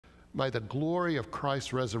May the glory of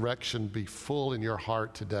Christ's resurrection be full in your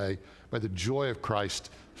heart today. May the joy of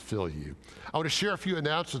Christ fill you. I want to share a few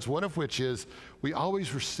announcements, one of which is we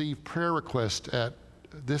always receive prayer requests at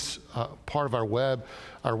this part of our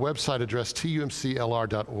website address,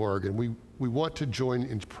 tumclr.org, and we want to join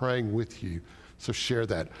in praying with you, so share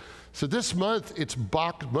that. So this month, it's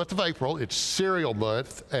month of April, it's cereal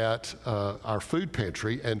month at our food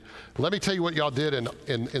pantry, and let me tell you what y'all did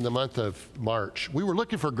in the month of March. We were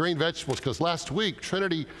looking for green vegetables because last week,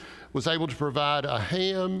 Trinity was able to provide a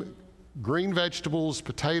ham, green vegetables,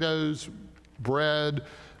 potatoes, bread,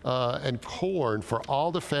 and corn for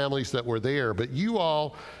all the families that were there. But you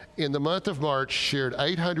all, in the month of March, shared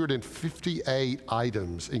 858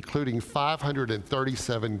 items, including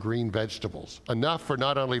 537 green vegetables. Enough for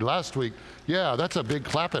not only last week, yeah, that's a big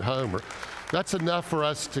clap at home. That's enough for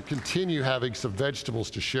us to continue having some vegetables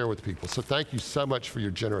to share with people. So thank you so much for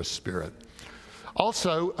your generous spirit.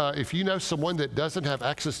 Also, if you know someone that doesn't have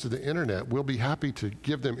access to the internet, we'll be happy to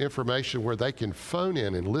give them information where they can phone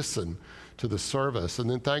in and listen to the service. And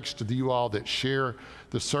then thanks to you all that share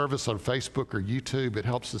the service on Facebook or YouTube, it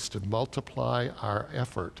helps us to multiply our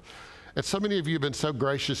effort. And so many of you have been so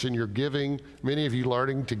gracious in your giving, many of you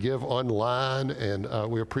learning to give online, and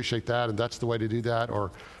we appreciate that, and that's the way to do that,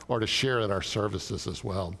 or to share in our services as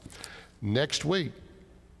well. Next week,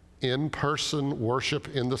 in-person worship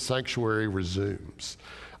in the sanctuary resumes.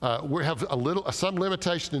 We have some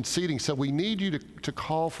limitation in seating, so we need you to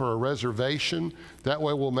call for a reservation. That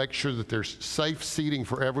way we'll make sure that there's safe seating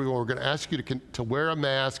for everyone. We're going to ask you to wear a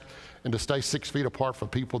mask and to stay 6 feet apart from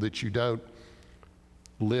people that you don't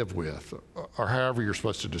live with, or however you're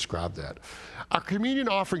supposed to describe that. Our communion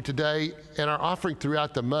offering today and our offering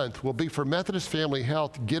throughout the month will be for Methodist Family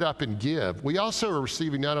Health Get Up and Give. We also are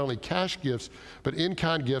receiving not only cash gifts, but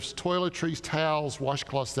in-kind gifts, toiletries, towels,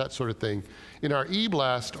 washcloths, that sort of thing. In our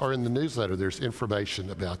e-blast or in the newsletter, there's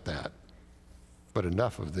information about that. But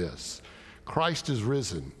enough of this. Christ is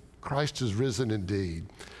risen. Christ is risen indeed.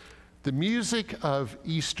 The music of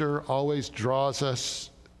Easter always draws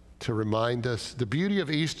us to remind us the beauty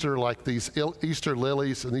of Easter, like these Easter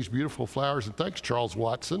lilies and these beautiful flowers. And thanks, Charles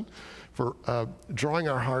Watson, for drawing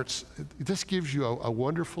our hearts. This gives you a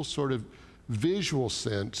wonderful sort of visual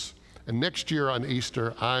sense. And next year on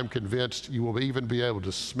Easter, I'm convinced you will even be able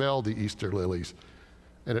to smell the Easter lilies.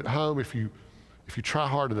 And at home, if you try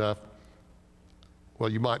hard enough,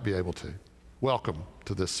 well, you might be able to. Welcome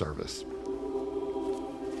to this service.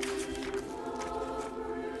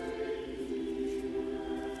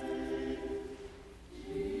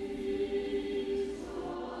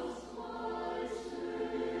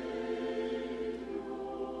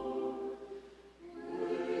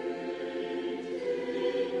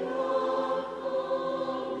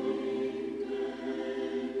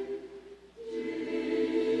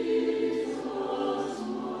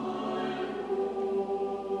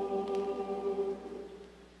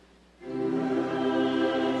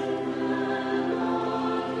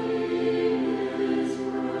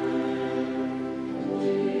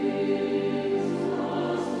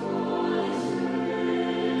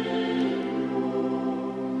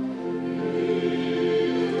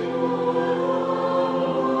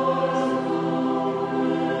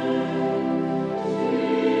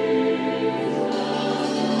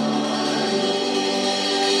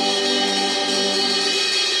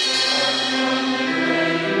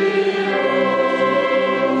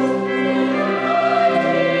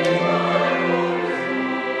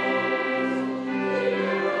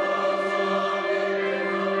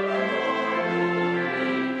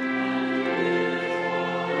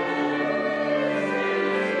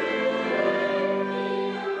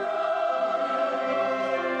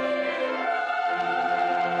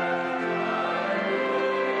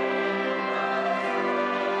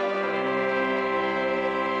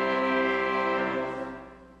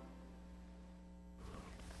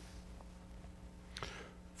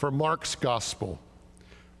 For Mark's Gospel.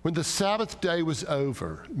 When the Sabbath day was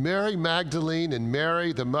over, Mary Magdalene and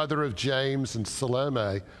Mary, the mother of James, and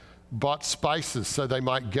Salome bought spices so they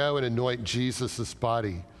might go and anoint Jesus'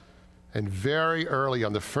 body. And very early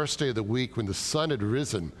on the first day of the week, when the sun had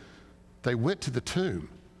risen, they went to the tomb.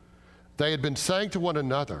 They had been saying to one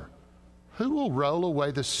another, "Who will roll away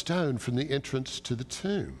the stone from the entrance to the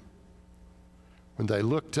tomb?" When they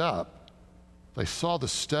looked up, they saw the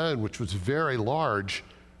stone, which was very large.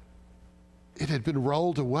 It had been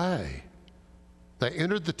rolled away. They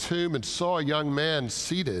entered the tomb and saw a young man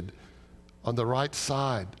seated on the right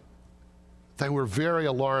side. They were very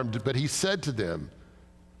alarmed, but he said to them,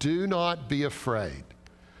 "Do not be afraid.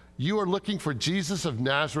 You are looking for Jesus of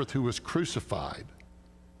Nazareth who was crucified.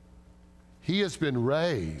 He has been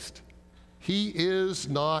raised. He is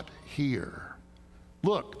not here.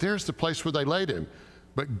 Look, there's the place where they laid him.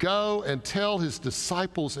 But go and tell his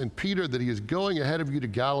disciples and Peter that he is going ahead of you to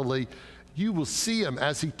Galilee. You will see him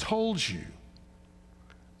as he told you."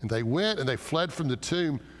 And they went and they fled from the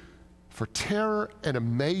tomb, for terror and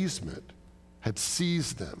amazement had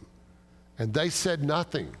seized them. And they said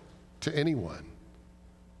nothing to anyone,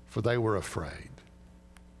 for they were afraid.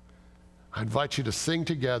 I invite you to sing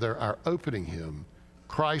together our opening hymn,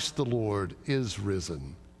 "Christ the Lord is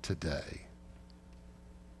risen today."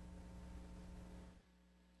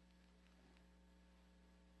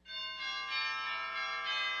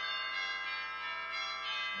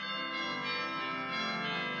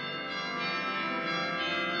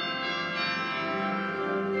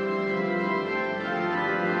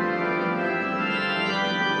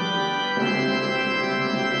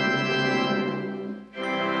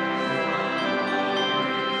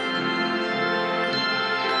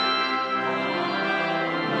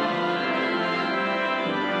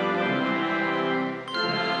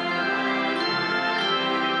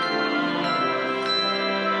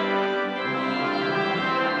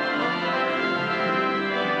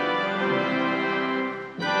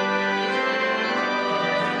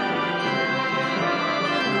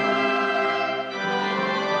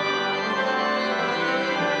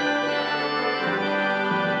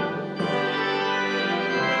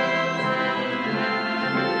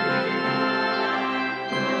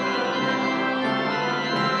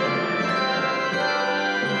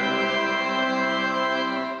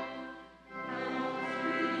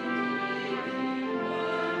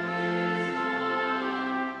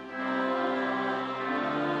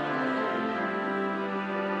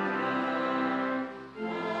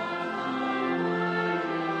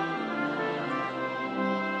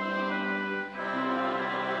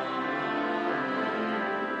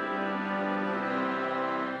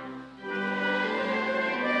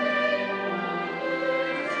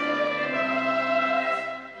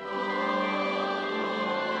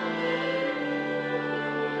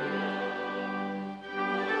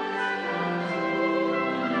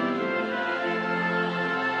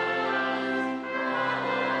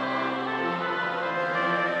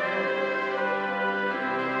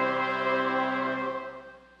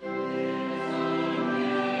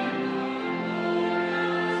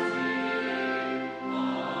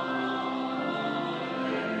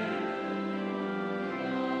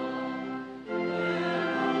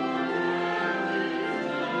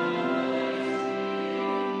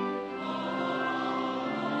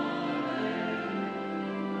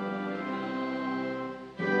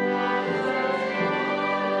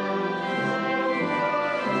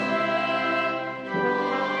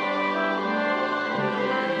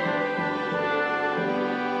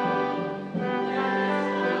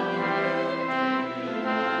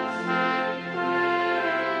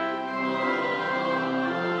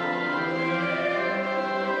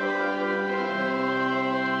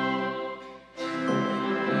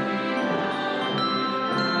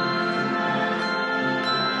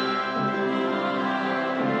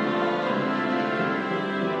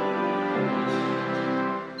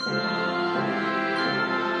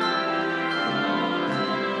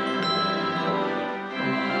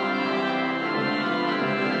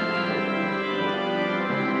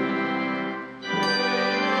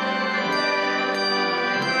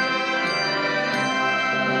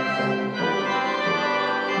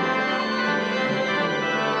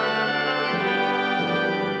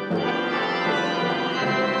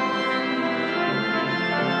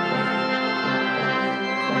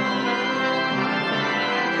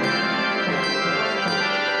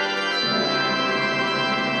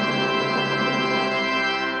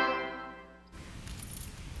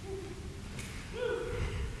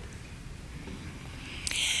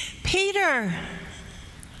 Peter,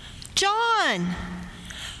 John,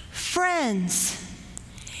 friends,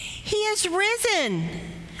 he is risen.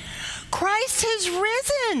 Christ has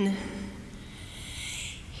risen.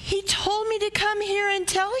 He told me to come here and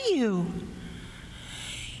tell you.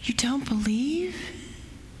 You don't believe?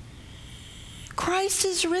 Christ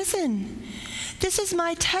is risen. This is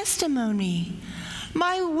my testimony,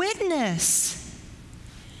 my witness.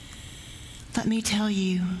 Let me tell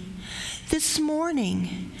you, this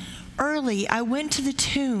morning, early, I went to the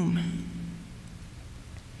tomb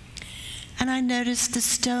and I noticed the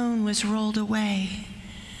stone was rolled away.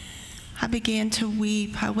 I began to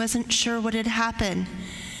weep. I wasn't sure what had happened.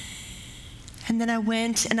 And then I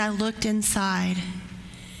went and I looked inside,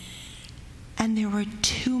 and there were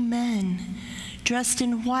two men dressed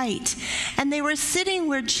in white, and they were sitting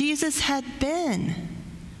where Jesus had been.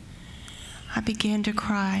 I began to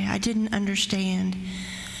cry. I didn't understand.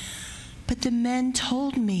 But the men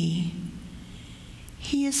told me,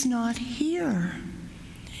 he is not here.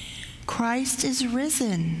 Christ is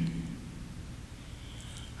risen.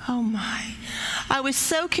 Oh my. I was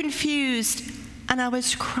so confused and I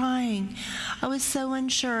was crying. I was so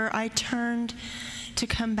unsure. I turned to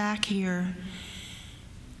come back here.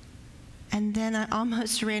 And then I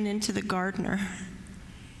almost ran into the gardener.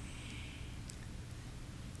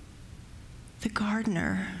 The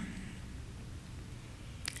gardener.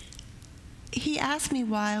 He asked me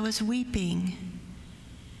why I was weeping.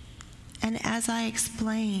 And as I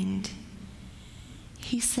explained,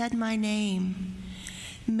 he said my name,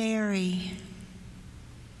 Mary.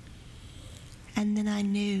 And then I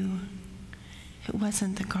knew it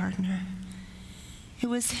wasn't the gardener. It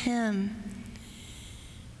was him.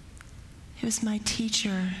 It was my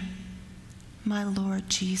teacher, my Lord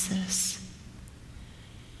Jesus.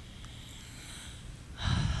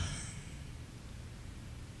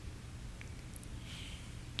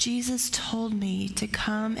 Jesus told me to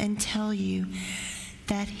come and tell you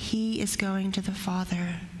that he is going to the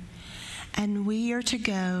Father, and we are to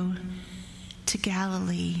go to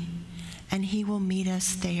Galilee, and he will meet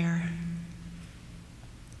us there.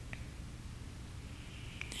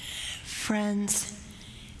 Friends,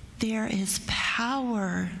 there is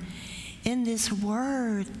power in this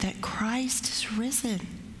word that Christ is risen.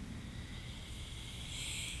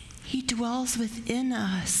 He dwells within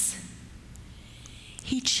us.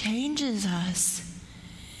 He changes us.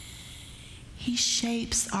 He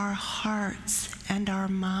shapes our hearts and our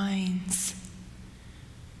minds.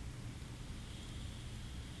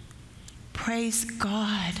 Praise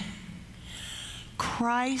God.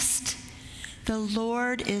 Christ, the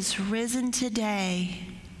Lord, is risen today.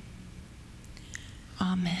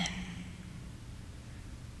 Amen.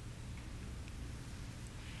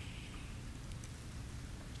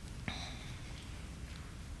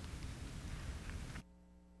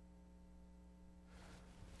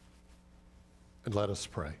 And let us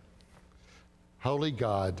pray. Holy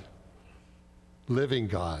God, living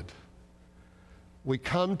God, we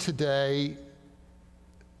come today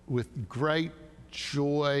with great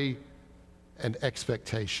joy and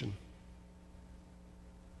expectation,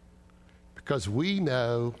 because we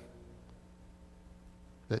know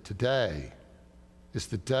that today is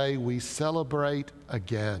the day we celebrate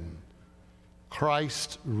again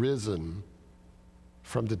Christ risen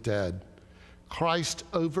from the dead, Christ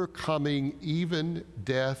overcoming even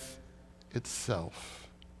death itself.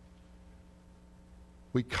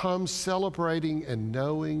 We come celebrating and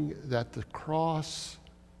knowing that the cross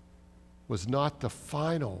was not the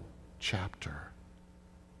final chapter.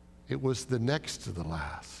 It was the next to the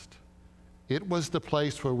last. It was the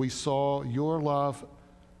place where we saw your love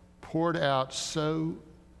poured out so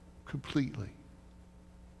completely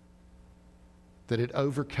that it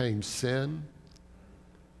overcame sin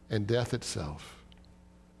and death itself,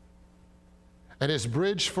 and has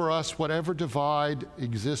bridged for us whatever divide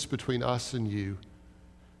exists between us and you,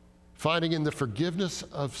 finding in the forgiveness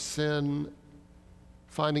of sin,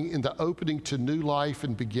 finding in the opening to new life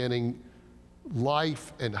and beginning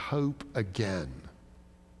life and hope again.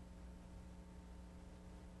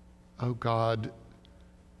 Oh God,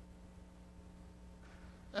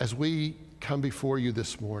 as we come before you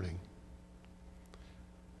this morning,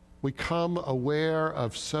 we come aware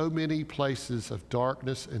of so many places of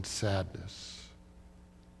darkness and sadness.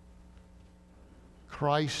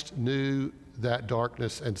 Christ knew that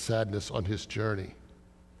darkness and sadness on his journey.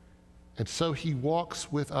 And so he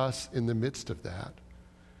walks with us in the midst of that.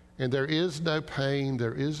 And there is no pain,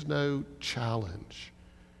 there is no challenge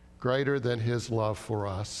greater than his love for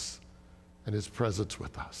us and his presence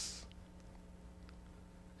with us.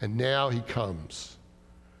 And now he comes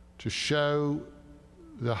to show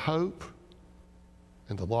the hope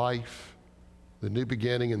and the life, the new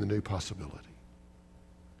beginning and the new possibility.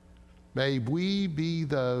 May we be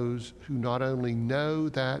those who not only know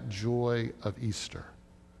that joy of Easter,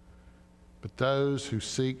 but those who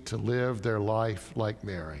seek to live their life like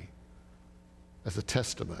Mary, as a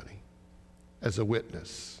testimony, as a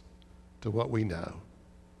witness to what we know,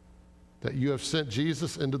 that you have sent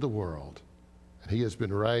Jesus into the world, and he has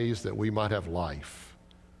been raised that we might have life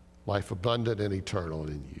abundant and eternal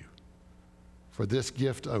in you. For this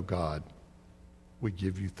gift, O God, we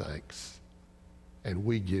give you thanks, and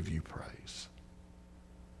we give you praise.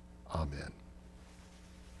 Amen.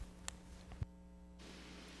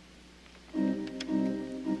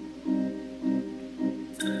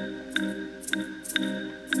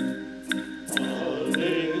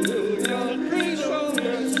 Praise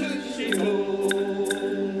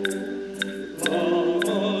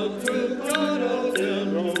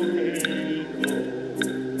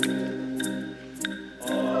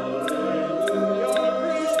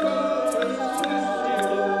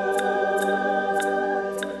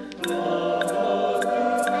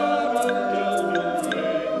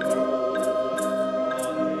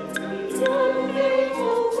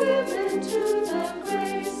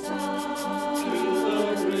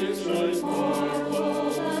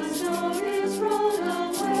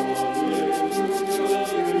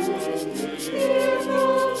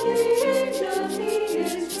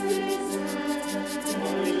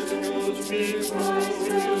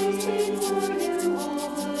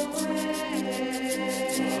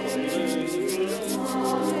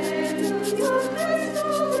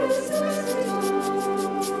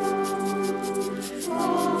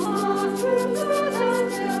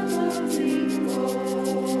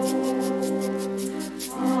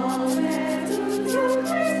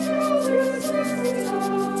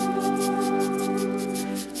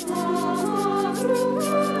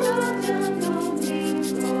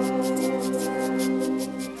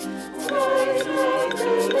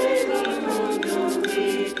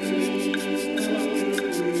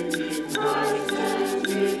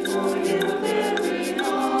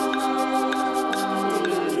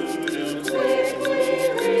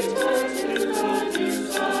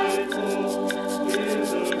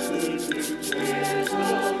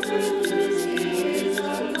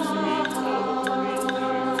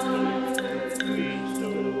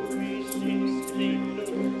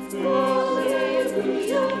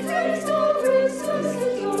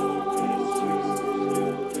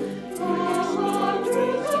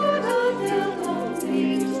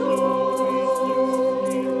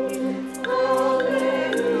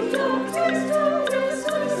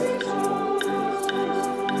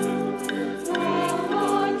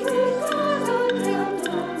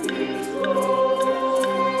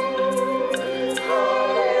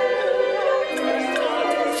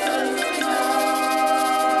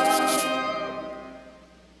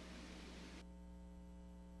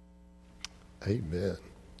Amen.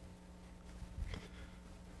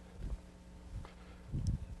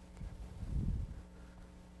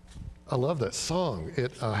 I love that song.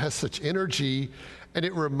 It has such energy, and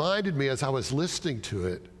it reminded me as I was listening to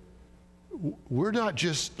it, we're not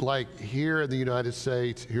just like here in the United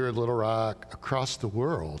States, here in Little Rock, across the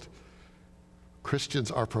world.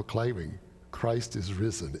 Christians are proclaiming Christ is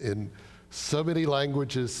risen in so many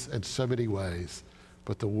languages and so many ways,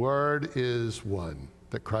 but the word is one,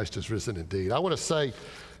 that Christ is risen indeed. I want to say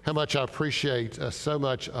how much I appreciate so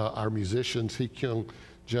much our musicians, Hee-Kyung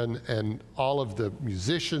Jun, and all of the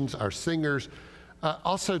musicians, our singers,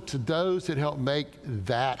 also to those that help make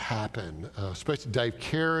that happen, especially Dave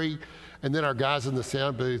Carey, and then our guys in the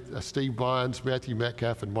sound booth, Steve Bonds, Matthew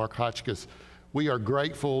Metcalf, and Mark Hotchkiss. We are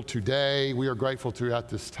grateful today, we are grateful throughout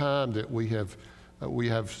this time that we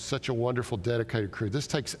have such a wonderful, dedicated crew. This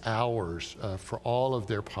takes hours for all of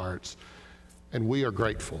their parts, and we are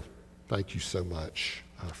grateful. Thank you so much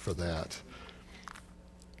for that.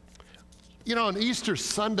 You know, on Easter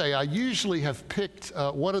Sunday, I usually have picked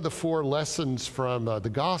one of the 4 lessons from the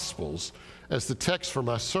Gospels as the text for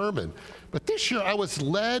my sermon. But this year I was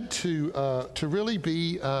led to really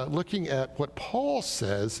be looking at what Paul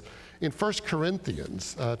says in 1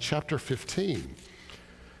 Corinthians chapter 15.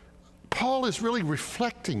 Paul is really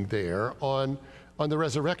reflecting there on the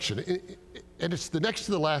resurrection. And it's the next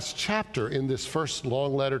to the last chapter in this first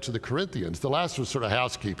long letter to the Corinthians. The last was sort of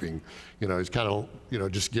housekeeping. You know, he's kind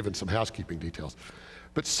of, just giving some housekeeping details.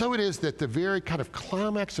 But so it is that the very kind of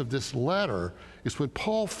climax of this letter is when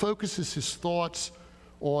Paul focuses his thoughts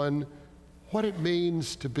on what it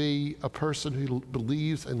means to be a person who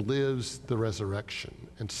believes and lives the resurrection.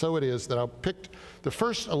 And so it is that I picked the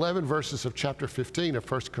first 11 verses of chapter 15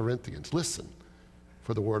 of 1 Corinthians. Listen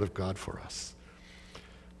for the word of God for us.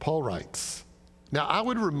 Paul writes, "Now I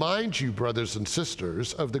would remind you, brothers and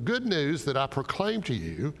sisters, of the good news that I proclaimed to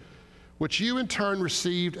you, which you in turn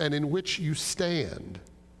received and in which you stand.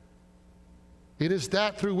 It is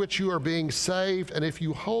that through which you are being saved, and if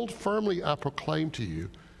you hold firmly I proclaim to you,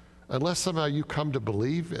 unless somehow you come to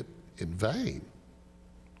believe it in vain.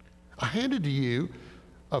 I handed to you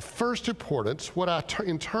of first importance what I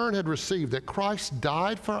in turn had received, that Christ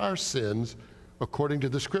died for our sins according to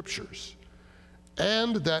the Scriptures,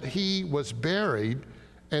 and that he was buried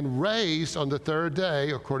and raised on the 3rd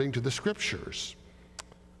day according to the Scriptures.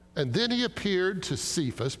 And then he appeared to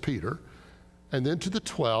Cephas, Peter, and then to the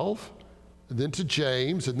 12, and then to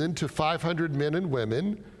James, and then to 500 men and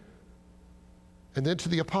women, and then to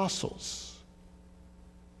the apostles.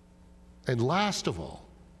 And last of all,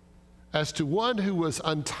 as to one who was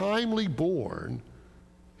untimely born,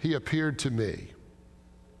 he appeared to me.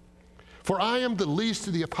 For I am the least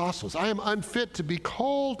of the apostles. I am unfit to be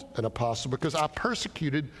called an apostle because I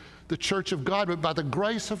persecuted the church of God. But by the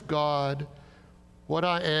grace of God, what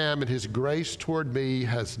I am and his grace toward me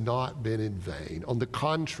has not been in vain. On the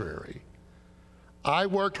contrary, I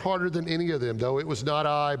worked harder than any of them, though it was not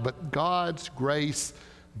I, but God's grace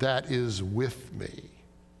that is with me.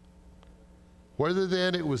 Whether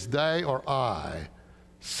then it was they or I,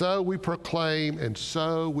 so we proclaim and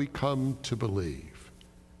so we come to believe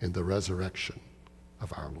in the resurrection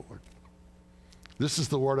of our Lord." This is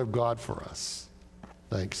the word of God for us.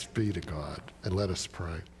 Thanks be to God, and let us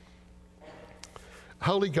pray.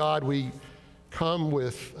 Holy God, we come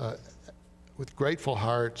with grateful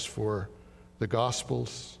hearts for the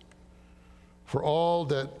Gospels, for all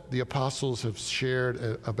that the apostles have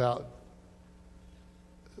shared about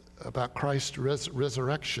Christ's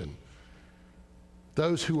resurrection.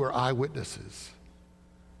 Those who are eyewitnesses,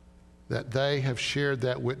 that they have shared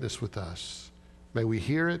that witness with us. May we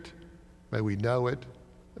hear it, may we know it,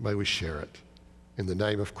 and may we share it. In the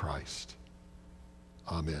name of Christ,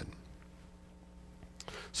 amen.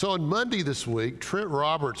 So on Monday this week, Trent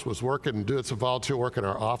Roberts was doing some volunteer work in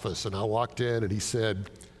our office, and I walked in and he said,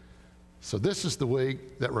 "So this is the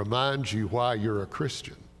week that reminds you why you're a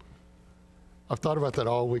Christian." I've thought about that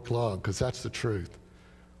all week long because that's the truth.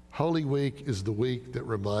 Holy Week is the week that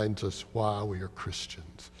reminds us why we are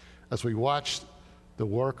Christians. As we watch the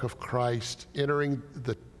work of Christ entering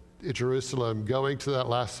Jerusalem, going to that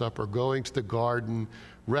Last Supper, going to the garden,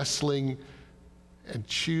 wrestling and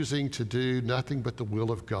choosing to do nothing but the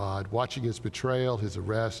will of God, watching his betrayal, his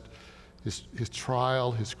arrest, his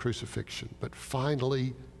trial, his crucifixion, but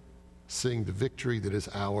finally seeing the victory that is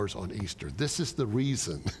ours on Easter. This is the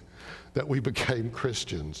reason that we became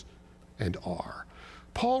Christians and are.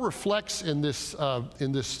 Paul reflects in this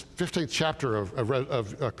 15th chapter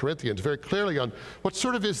of Corinthians very clearly on what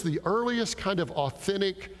sort of is the earliest kind of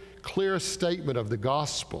authentic, clear statement of the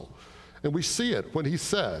gospel. And we see it when he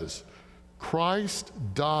says, Christ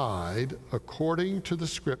died according to the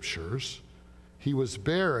Scriptures. He was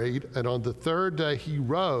buried, and on the third day he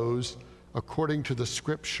rose according to the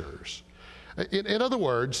Scriptures. In other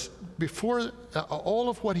words, before all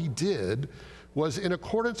of what he did was in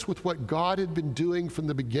accordance with what God had been doing from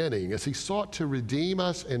the beginning as he sought to redeem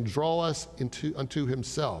us and draw us unto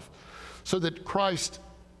himself. So that Christ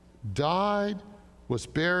died, was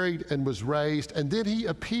buried, and was raised, and then he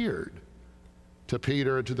appeared to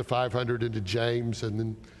Peter and to the 500 and to James and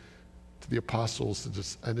then to the apostles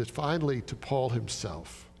and then finally to Paul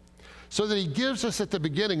himself. So that he gives us at the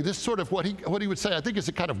beginning this sort of what he would say, I think is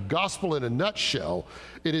a kind of gospel in a nutshell.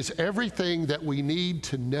 It is everything that we need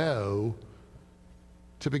to know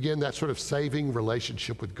to begin that sort of saving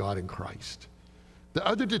relationship with God in Christ. The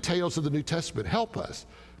other details of the New Testament help us,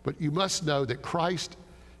 but you must know that Christ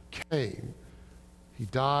came. He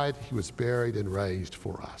died, he was buried, and raised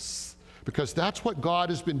for us. Because that's what God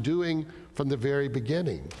has been doing from the very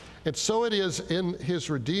beginning. And so it is in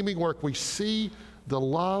his redeeming work. We see the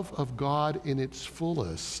love of God in its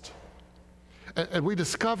fullest. And we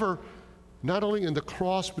discover, not only in the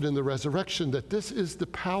cross, but in the resurrection, that this is the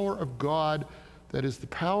power of God, that is the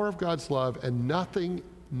power of God's love, and nothing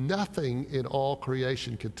in all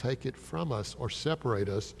creation can take it from us or separate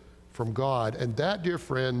us from God. And that, dear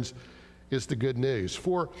friends, is the good news.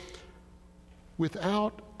 For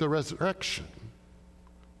without the resurrection,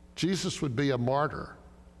 Jesus would be a martyr.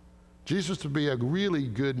 Jesus would be a really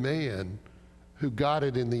good man who got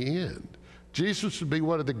it in the end. Jesus would be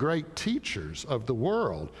one of the great teachers of the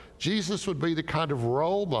world. Jesus would be the kind of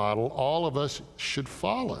role model all of us should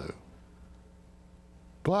follow.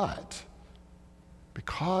 But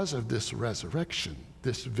because of this resurrection,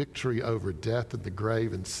 this victory over death and the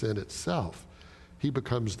grave and sin itself, he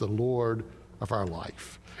becomes the Lord of our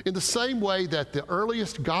life. In the same way that the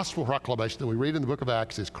earliest gospel proclamation that we read in the book of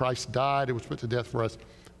Acts is Christ died and was put to death for us,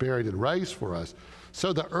 buried and raised for us,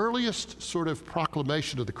 so the earliest sort of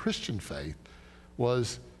proclamation of the Christian faith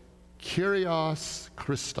was Kyrios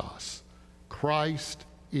Christos, Christ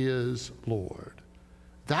is Lord.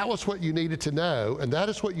 That was what you needed to know, and that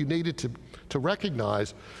is what you needed to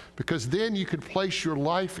recognize, because then you could place your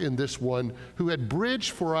life in this one who had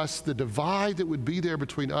bridged for us the divide that would be there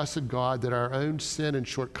between us and God that our own sin and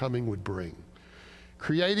shortcoming would bring.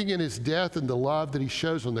 Creating in his death and the love that he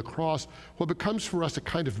shows on the cross what becomes for us a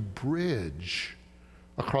kind of bridge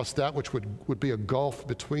across that which would be a gulf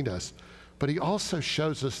between us. But he also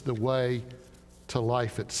shows us the way to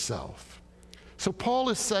life itself. So Paul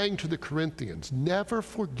is saying to the Corinthians, never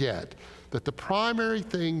forget that the primary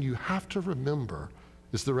thing you have to remember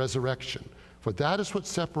is the resurrection. For that is what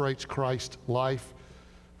separates Christ's life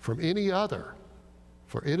from any other.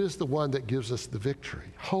 For it is the one that gives us the victory.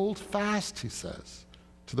 Hold fast, he says,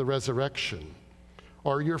 to the resurrection,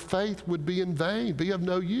 or your faith would be in vain, be of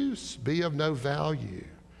no use, be of no value.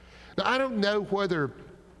 Now, I don't know whether,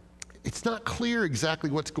 it's not clear exactly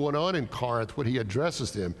what's going on in Corinth when he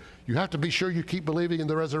addresses them. You have to be sure you keep believing in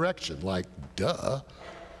the resurrection, like, duh.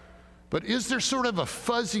 But is there sort of a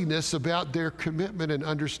fuzziness about their commitment and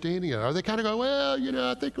understanding? Are they kind of going, well,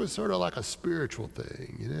 I think it was sort of like a spiritual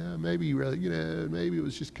thing, maybe maybe it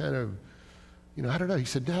was just kind of, I don't know. He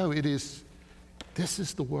said, no, this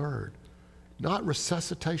is the word. Not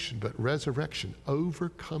resuscitation, but resurrection,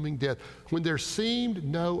 overcoming death. When there seemed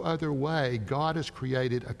no other way, God has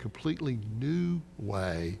created a completely new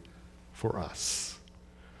way for us.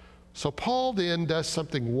 So Paul then does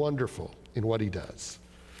something wonderful in what he does.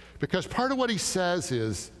 Because part of what he says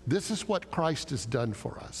is, this is what Christ has done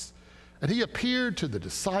for us. And he appeared to the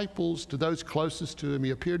disciples, to those closest to him.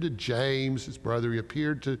 He appeared to James, his brother. He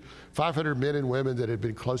appeared to 500 men and women that had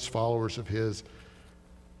been close followers of his.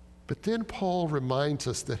 But then Paul reminds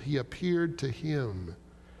us that he appeared to him.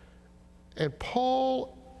 And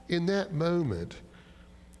Paul, in that moment,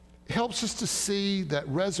 helps us to see that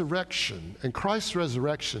resurrection and Christ's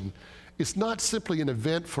resurrection is not simply an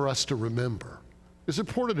event for us to remember. As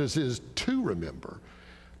important as it is to remember,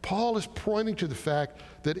 Paul is pointing to the fact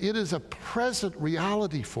that it is a present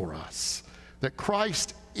reality for us, that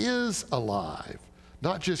Christ is alive.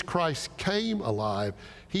 Not just Christ came alive,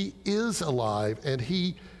 he is alive, and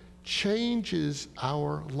he changes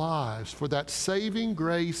our lives. For that saving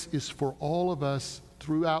grace is for all of us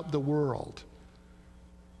throughout the world.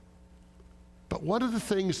 But one of the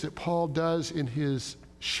things that Paul does in his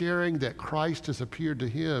sharing that Christ has appeared to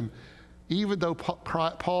him, even though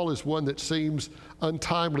Paul is one that seems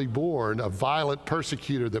untimely born, a violent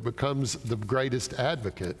persecutor that becomes the greatest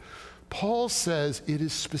advocate, Paul says it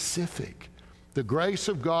is specific. The grace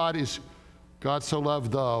of God is, God so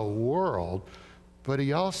loved the world, but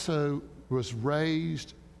he also was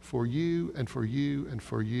raised for you and for you and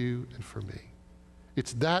for you and for me.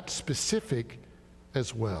 It's that specific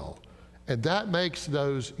as well. And that makes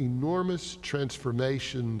those enormous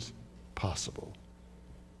transformations possible.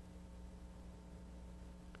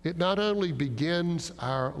 It not only begins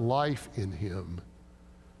our life in Him,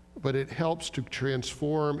 but it helps to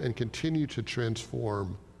transform and continue to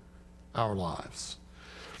transform our lives.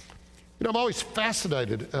 You know, I'm always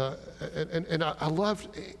fascinated, and I love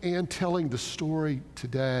Ann telling the story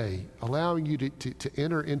today, allowing you to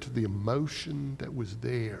enter into the emotion that was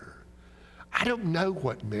there. I don't know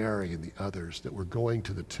what Mary and the others that were going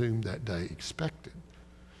to the tomb that day expected.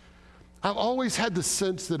 I've always had the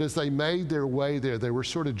sense that as they made their way there, they were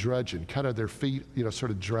sort of drudging, kind of their feet,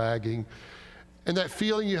 sort of dragging. And that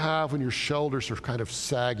feeling you have when your shoulders are kind of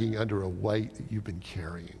sagging under a weight that you've been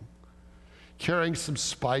carrying. Carrying some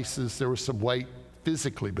spices, there was some weight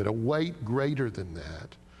physically, but a weight greater than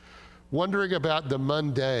that. Wondering about the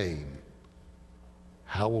mundane.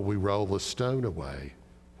 How will we roll the stone away?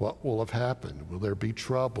 What will have happened? Will there be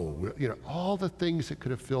trouble? All the things that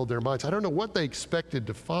could have filled their minds. I don't know what they expected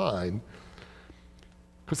to find,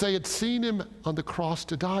 because they had seen him on the cross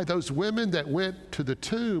to die. Those women that went to the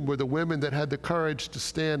tomb were the women that had the courage to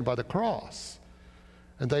stand by the cross.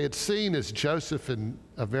 And they had seen as Joseph and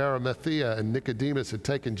of Arimathea and Nicodemus had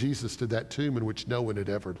taken Jesus to that tomb in which no one had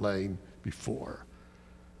ever lain before.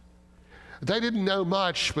 They didn't know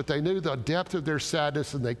much, but they knew the depth of their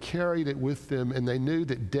sadness, and they carried it with them, and they knew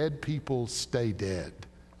that dead people stay dead.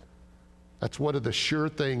 That's one of the sure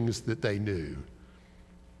things that they knew,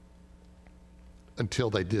 until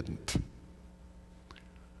they didn't.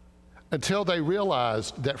 Until they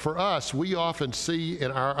realized that for us, we often see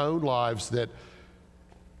in our own lives that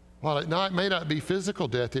while it may not be physical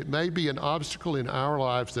death, it may be an obstacle in our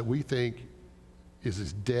lives that we think is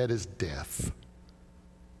as dead as death.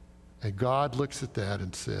 And God looks at that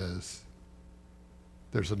and says,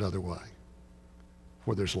 there's another way,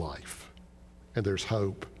 where there's life and there's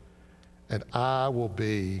hope, and I will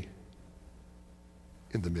be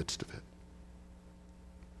in the midst of it.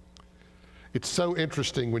 It's so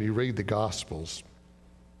interesting when you read the Gospels.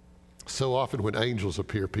 So often when angels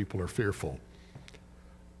appear, people are fearful.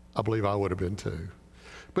 I believe I would have been too.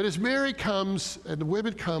 But as Mary comes and the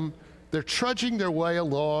women come, they're trudging their way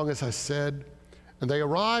along, as I said, and they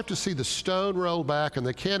arrive to see the stone rolled back, and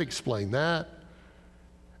they can't explain that.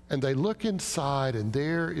 And they look inside, and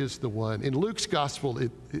there is the one. In Luke's gospel,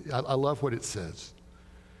 I love what it says.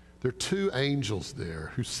 There are two angels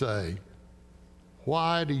there who say,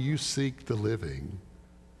 "Why do you seek the living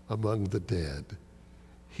among the dead?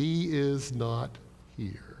 He is not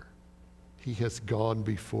here. He has gone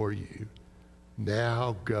before you.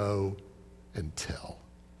 Now go and tell."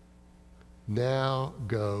 Now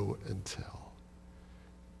go and tell.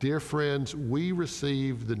 Dear friends, we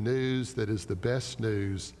receive the news that is the best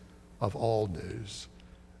news of all news,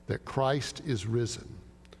 that Christ is risen.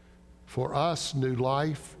 For us, new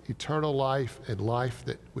life, eternal life, and life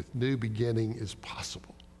that with new beginning is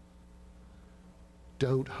possible.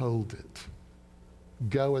 Don't hold it.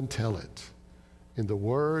 Go and tell it in the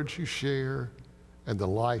words you share and the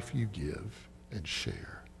life you give and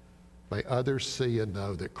share. May others see and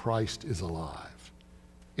know that Christ is alive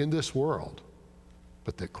in this world,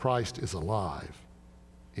 but that Christ is alive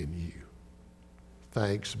in you.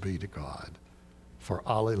 Thanks be to God. For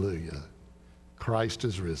alleluia, Christ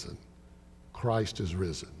is risen. Christ is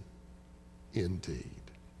risen indeed.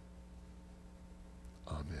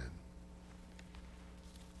 Amen.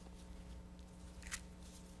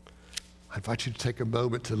 I invite you to take a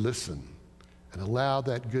moment to listen and allow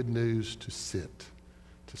that good news to sit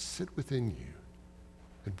within you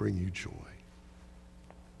and bring you joy.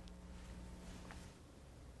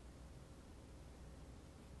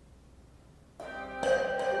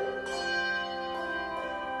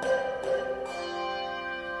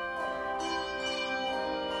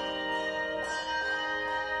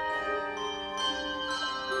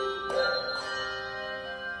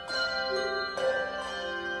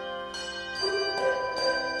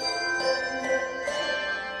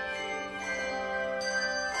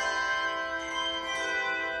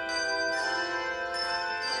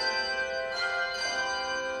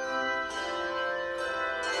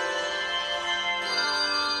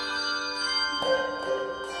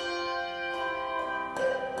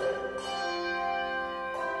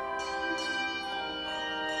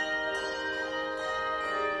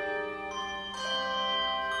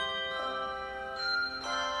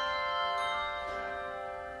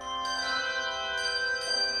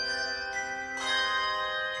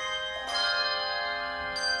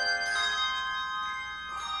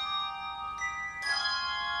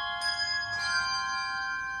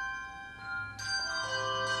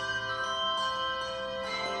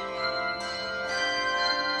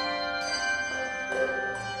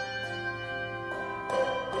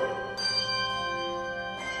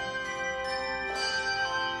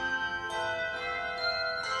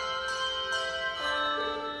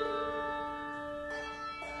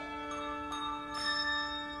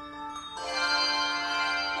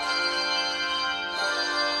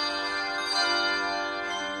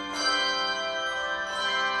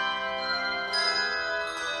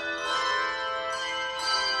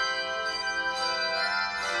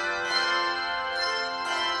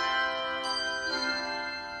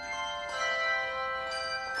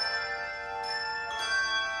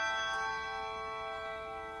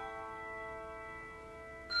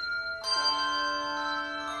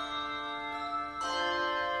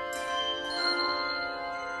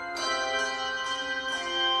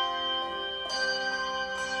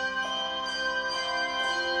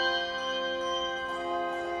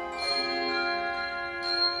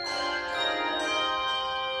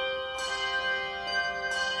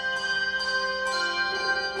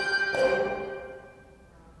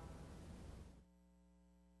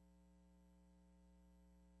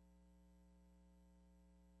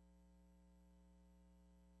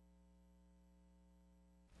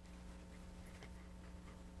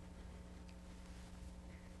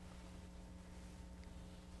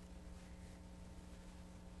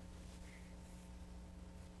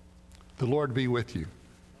 The Lord be with you.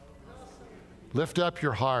 Lift up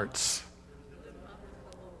your hearts.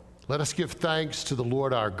 Let us give thanks to the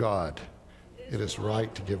Lord our God. It is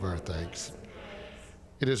right to give our thanks.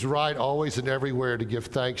 It is right always and everywhere to give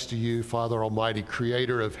thanks to you, Father Almighty,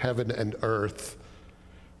 creator of heaven and earth.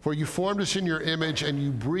 For you formed us in your image and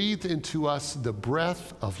you breathed into us the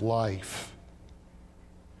breath of life.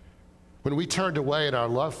 When we turned away and our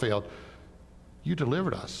love failed, you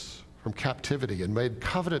delivered us from captivity and made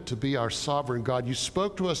covenant to be our sovereign God. You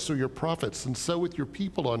spoke to us through your prophets, and so with your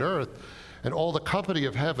people on earth and all the company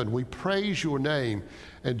of heaven, we praise your name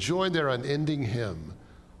and join their unending hymn.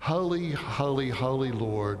 Holy, holy, holy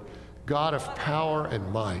Lord, God of power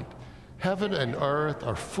and might. Heaven and earth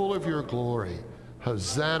are full of your glory.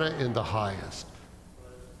 Hosanna in the highest.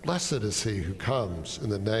 Blessed is he who comes in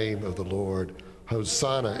the name of the Lord.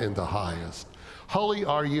 Hosanna in the highest. Holy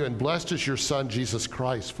are you, and blessed is your Son, Jesus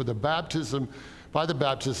Christ. For by the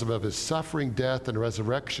baptism of his suffering, death, and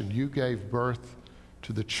resurrection, you gave birth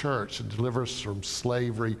to the church and delivered us from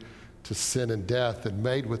slavery to sin and death, and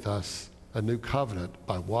made with us a new covenant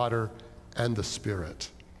by water and the Spirit.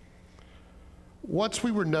 Once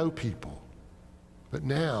we were no people, but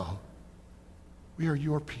now we are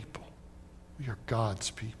your people. We are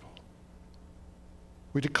God's people.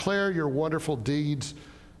 We declare your wonderful deeds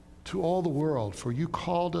to all the world, for you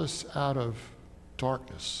called us out of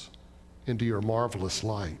darkness into your marvelous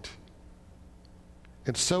light.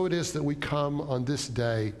 And so it is that we come on this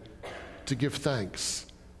day to give thanks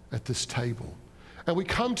at this table. And we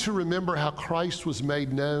come to remember how Christ was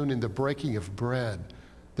made known in the breaking of bread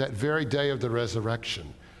that very day of the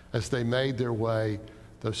resurrection, as they made their way,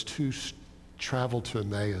 those two traveled to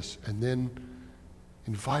Emmaus and then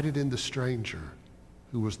invited in the stranger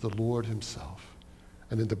who was the Lord himself.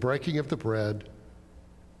 And in the breaking of the bread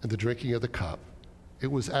and the drinking of the cup,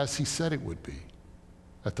 it was as he said it would be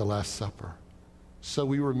at the Last Supper. So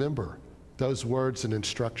we remember those words and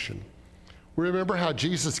instruction. We remember how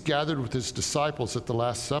Jesus gathered with his disciples at the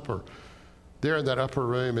Last Supper there in that upper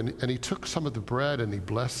room, and he took some of the bread and he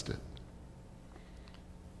blessed it.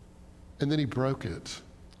 And then he broke it.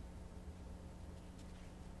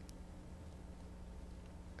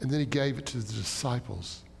 And then he gave it to the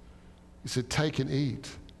disciples. He said, take and eat,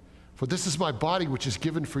 for this is my body which is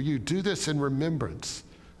given for you. Do this in remembrance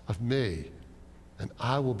of me, and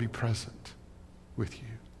I will be present with you.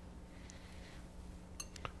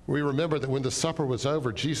 We remember that when the supper was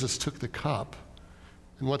over, Jesus took the cup,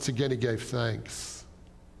 and once again he gave thanks.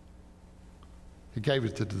 He gave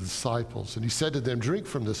it to the disciples, and he said to them, drink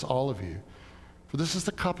from this, all of you, for this is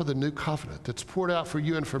the cup of the new covenant that's poured out for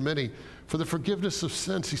you and for many for the forgiveness of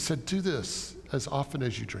sins. He said, do this as often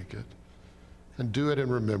as you drink it, and do it in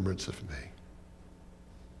remembrance of me.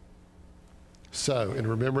 So, in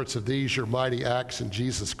remembrance of these, your mighty acts in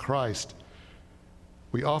Jesus Christ,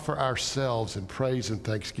 we offer ourselves in praise and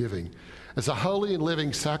thanksgiving as a holy and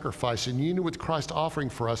living sacrifice in union with Christ offering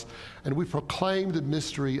for us, and we proclaim the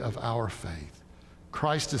mystery of our faith.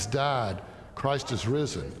 Christ has died, Christ has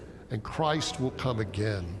risen, and Christ will come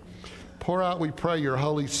again. Pour out, we pray, your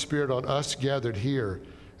Holy Spirit on us gathered here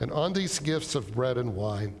and on these gifts of bread and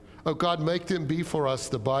wine. Oh God, make them be for us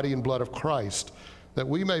the body and blood of Christ, that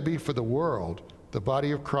we may be for the world the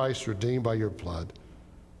body of Christ redeemed by your blood.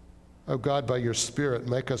 Oh God, by your Spirit,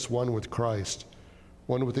 make us one with Christ,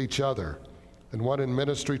 one with each other, and one in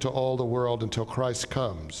ministry to all the world until Christ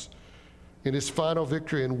comes in his final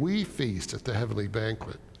victory, and we feast at the heavenly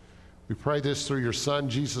banquet. We pray this through your Son,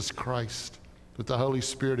 Jesus Christ, with the Holy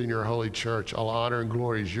Spirit in your holy church. All honor and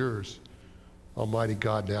glory is yours, Almighty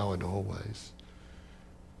God, now and always.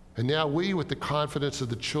 And now we, with the confidence of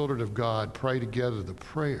the children of God, pray together the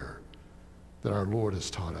prayer that our Lord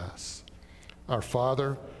has taught us. Our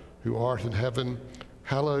Father, who art in heaven,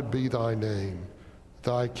 hallowed be thy name.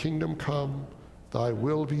 Thy kingdom come, thy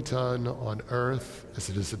will be done on earth as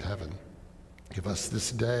it is in heaven. Give us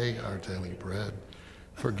this day our daily bread.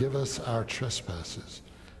 Forgive us our trespasses,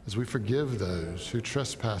 as we forgive those who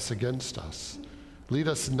trespass against us. Lead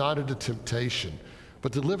us not into temptation,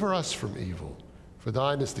 but deliver us from evil. For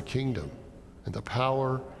thine is the kingdom, and the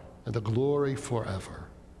power, and the glory forever.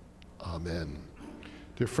 Amen.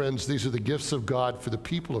 Dear friends, these are the gifts of God for the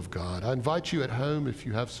people of God. I invite you at home, if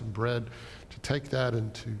you have some bread, to take that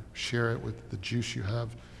and to share it with the juice you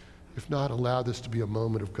have. If not, allow this to be a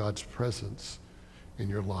moment of God's presence in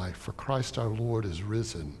your life. For Christ our Lord is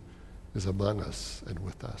risen, is among us and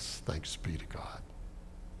with us. Thanks be to God.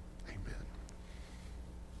 Amen.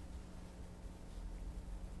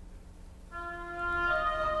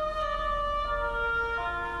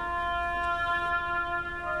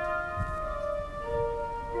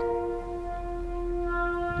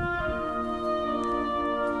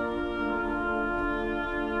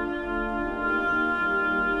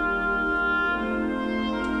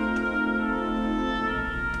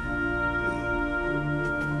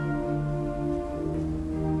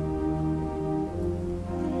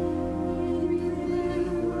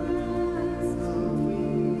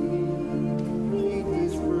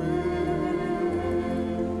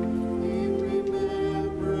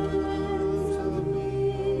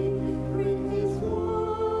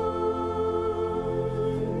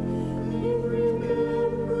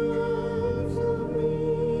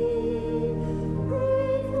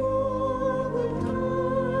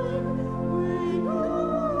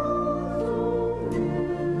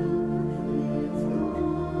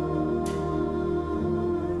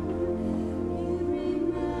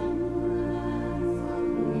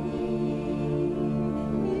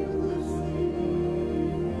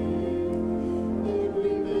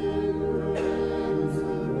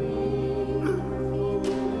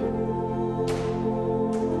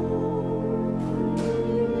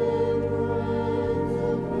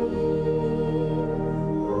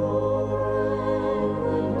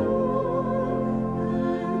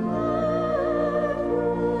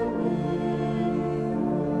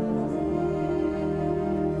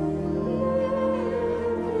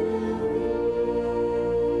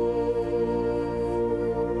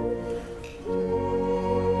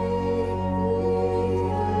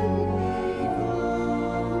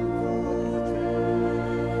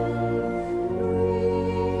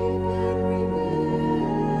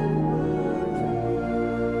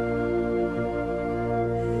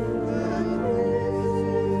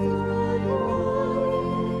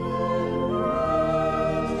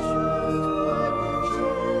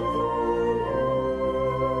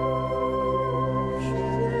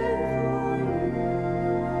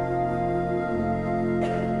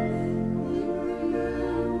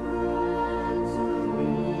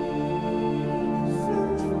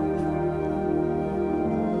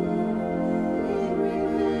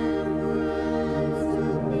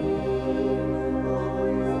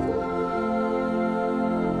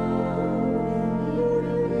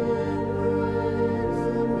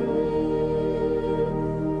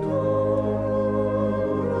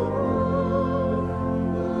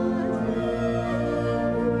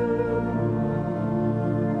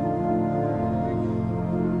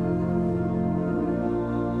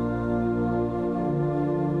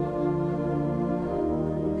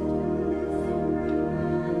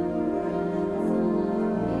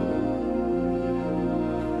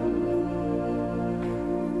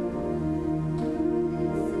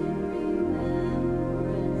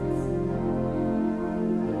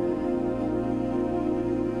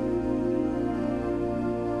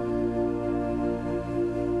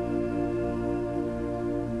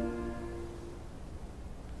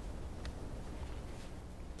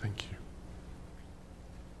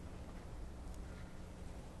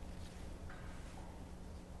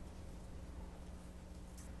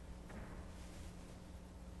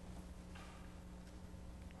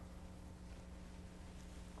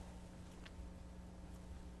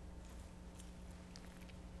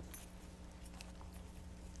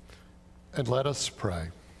 And let us pray.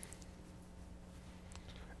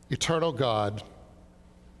 Eternal God,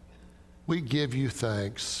 we give you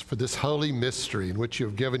thanks for this holy mystery in which you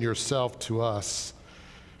have given yourself to us.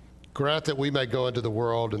 Grant that we may go into the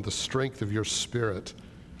world in the strength of your Spirit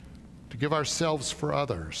to give ourselves for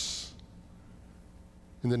others.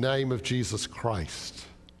 In the name of Jesus Christ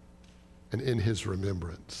and in his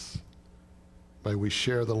remembrance, may we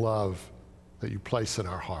share the love that you place in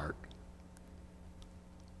our heart.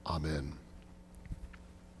 Amen.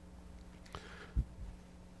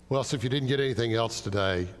 Well, so if you didn't get anything else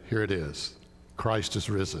today, here it is. Christ is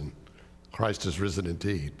risen. Christ is risen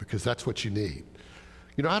indeed, because that's what you need.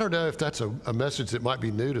 You know, I don't know if that's a message that might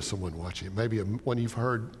be new to someone watching. It may be one you've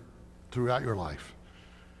heard throughout your life.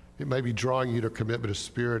 It may be drawing you to a commitment of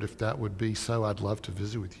spirit. If that would be so, I'd love to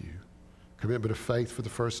visit with you. Commitment of faith for the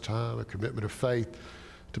first time, a commitment of faith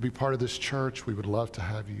to be part of this church. We would love to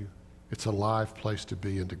have you. It's a live place to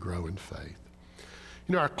be and to grow in faith.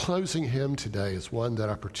 You know, our closing hymn today is one that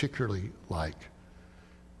I particularly like.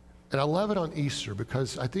 And I love it on Easter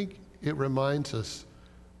because I think it reminds us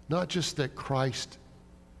not just that Christ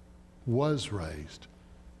was raised,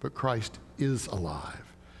 but Christ is alive.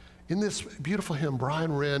 In this beautiful hymn,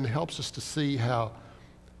 Brian Wren helps us to see how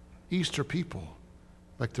Easter people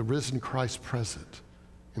make the risen Christ present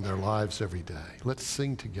in their lives every day. Let's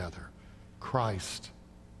sing together, Christ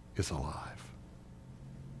is alive.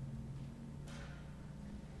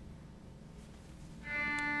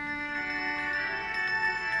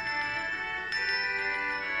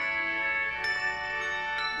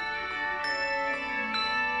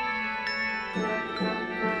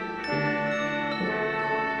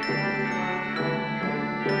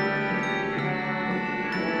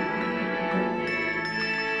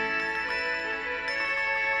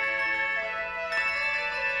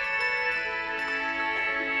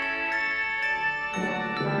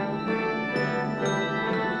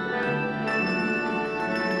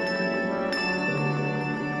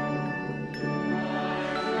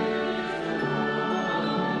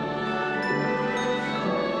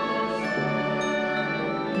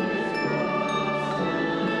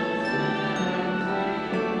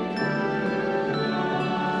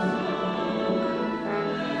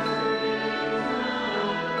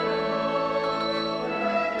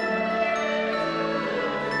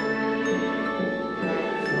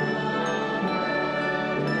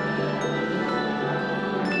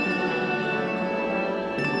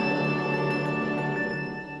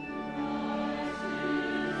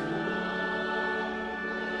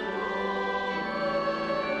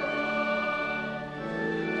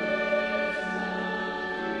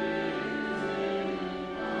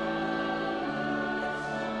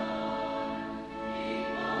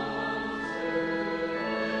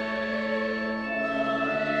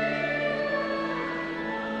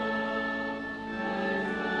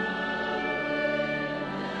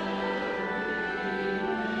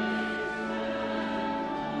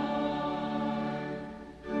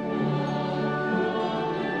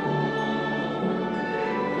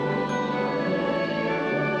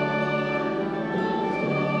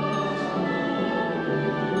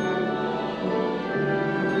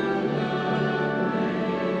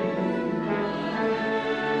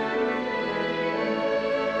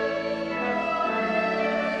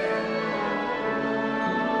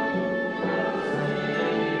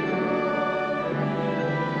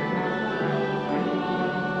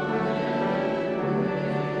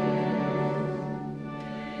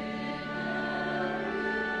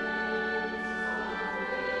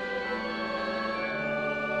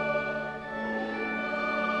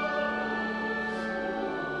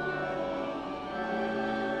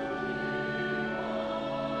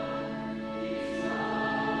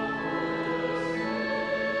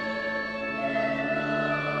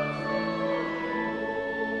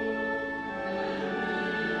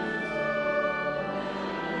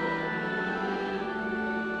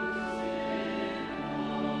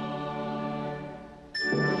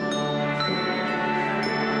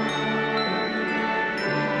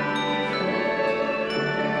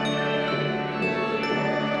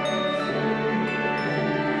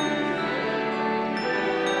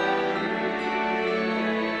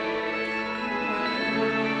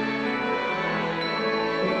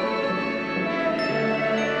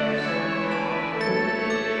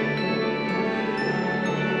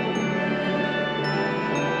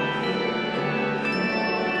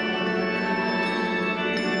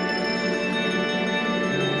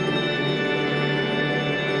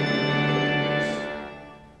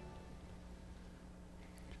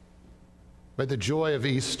 May the joy of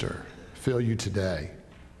Easter fill you today.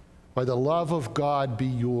 May the love of God be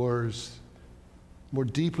yours. more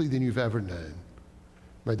deeply than you've ever known.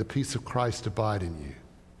 May the peace of Christ abide in you,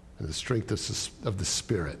 and the strength of the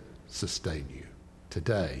Spirit sustain you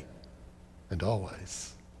today and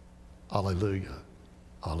always. Alleluia,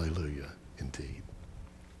 alleluia, indeed.